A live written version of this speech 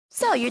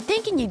So you're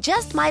thinking you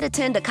just might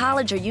attend a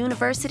college or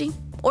university?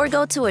 Or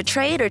go to a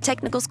trade or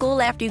technical school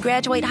after you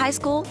graduate high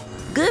school?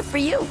 Good for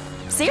you.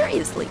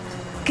 Seriously.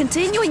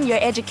 Continuing your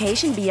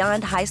education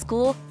beyond high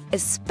school,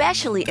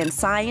 especially in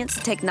science,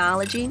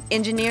 technology,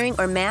 engineering,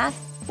 or math,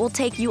 will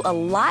take you a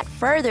lot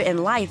further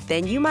in life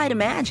than you might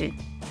imagine.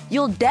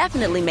 You'll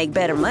definitely make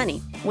better money,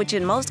 which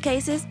in most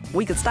cases,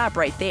 we could stop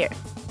right there.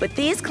 But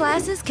these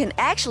classes can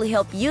actually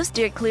help you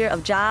steer clear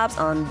of jobs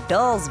on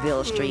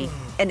Dullsville Street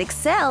and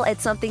excel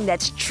at something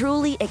that's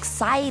truly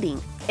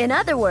exciting. In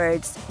other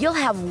words, you'll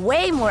have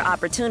way more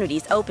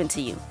opportunities open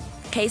to you.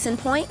 Case in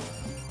point,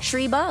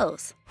 Shree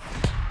Bose.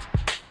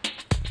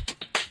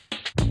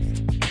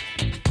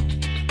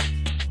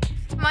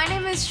 My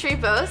name is Shree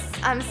Bose.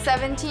 I'm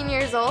 17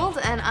 years old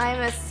and I'm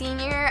a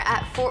senior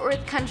at Fort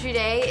Worth Country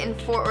Day in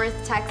Fort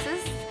Worth,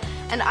 Texas,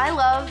 and I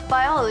love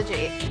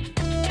biology.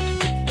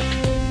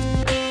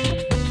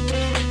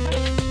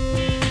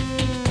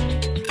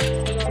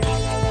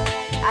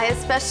 I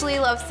especially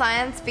love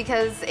science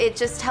because it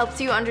just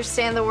helps you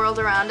understand the world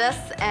around us,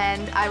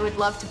 and I would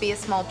love to be a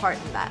small part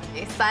in that.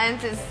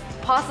 Science is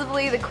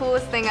possibly the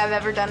coolest thing I've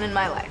ever done in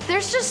my life.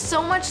 There's just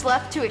so much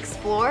left to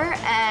explore,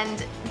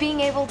 and being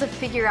able to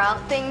figure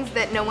out things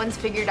that no one's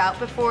figured out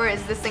before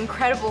is this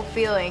incredible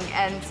feeling,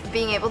 and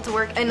being able to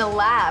work in a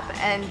lab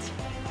and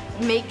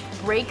make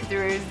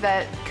breakthroughs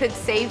that could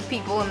save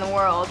people in the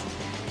world.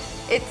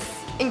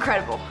 It's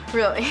incredible,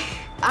 really.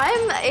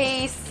 I'm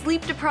a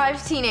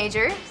sleep-deprived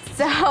teenager,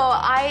 so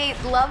I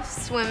love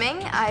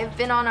swimming. I've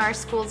been on our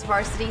school's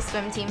varsity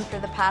swim team for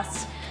the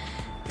past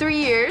 3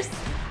 years,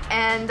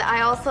 and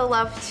I also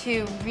love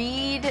to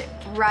read,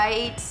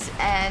 write,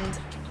 and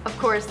of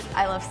course,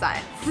 I love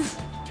science.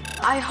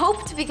 I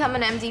hope to become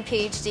an MD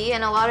PhD,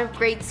 and a lot of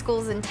great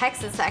schools in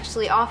Texas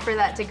actually offer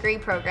that degree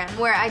program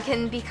where I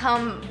can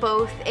become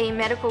both a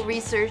medical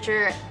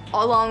researcher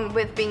along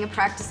with being a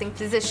practicing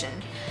physician.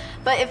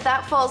 But if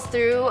that falls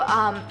through,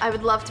 I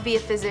would love to be a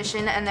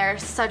physician, and there are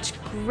such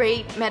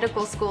great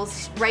medical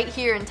schools right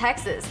here in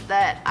Texas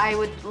that I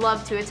would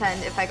love to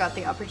attend if I got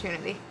the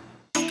opportunity.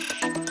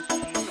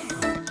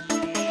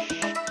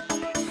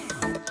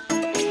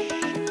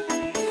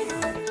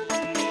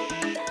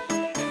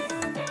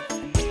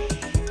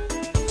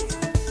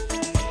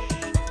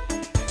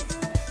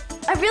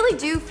 I really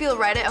do feel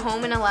right at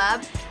home in a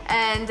lab,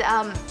 and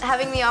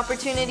having the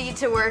opportunity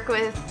to work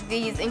with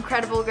these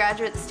incredible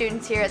graduate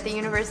students here at the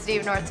University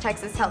of North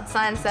Texas Health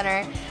Science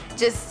Center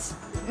just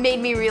made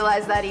me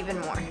realize that even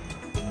more.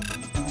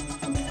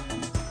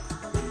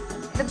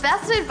 The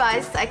best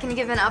advice I can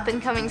give an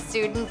up-and-coming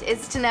student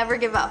is to never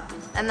give up.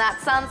 And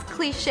that sounds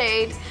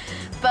cliched,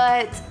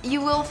 but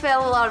you will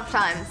fail a lot of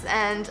times,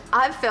 and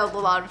I've failed a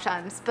lot of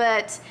times,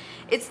 but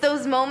it's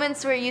those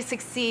moments where you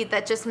succeed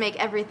that just make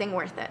everything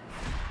worth it.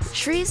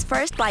 Shree's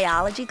first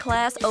biology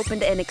class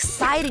opened an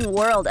exciting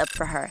world up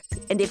for her.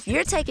 And if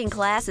you're taking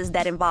classes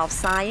that involve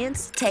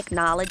science,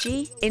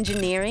 technology,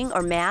 engineering,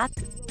 or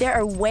math, there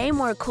are way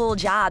more cool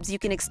jobs you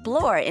can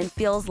explore in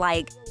fields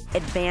like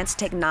advanced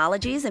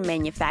technologies and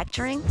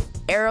manufacturing,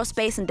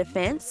 aerospace and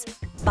defense,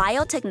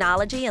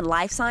 biotechnology and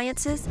life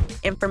sciences,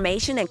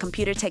 information and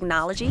computer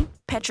technology,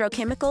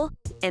 petrochemical,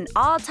 and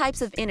all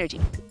types of energy.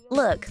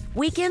 Look,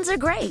 weekends are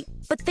great,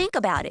 but think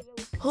about it.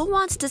 Who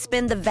wants to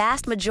spend the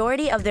vast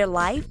majority of their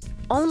life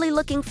only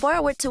looking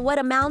forward to what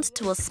amounts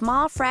to a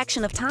small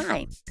fraction of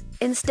time?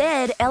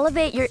 Instead,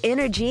 elevate your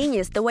inner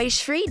genius the way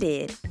Shree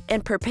did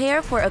and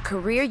prepare for a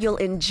career you'll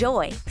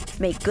enjoy,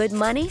 make good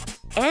money,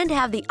 and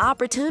have the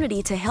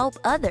opportunity to help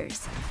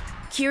others.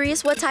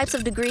 Curious what types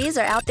of degrees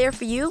are out there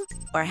for you,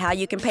 or how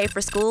you can pay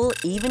for school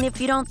even if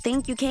you don't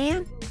think you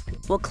can?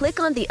 Well, click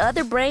on the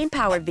other Brain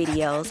Power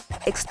videos,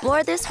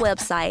 explore this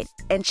website,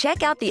 and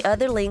check out the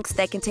other links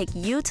that can take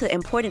you to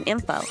important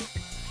info.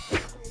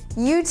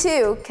 You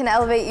too can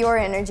elevate your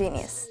inner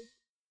genius.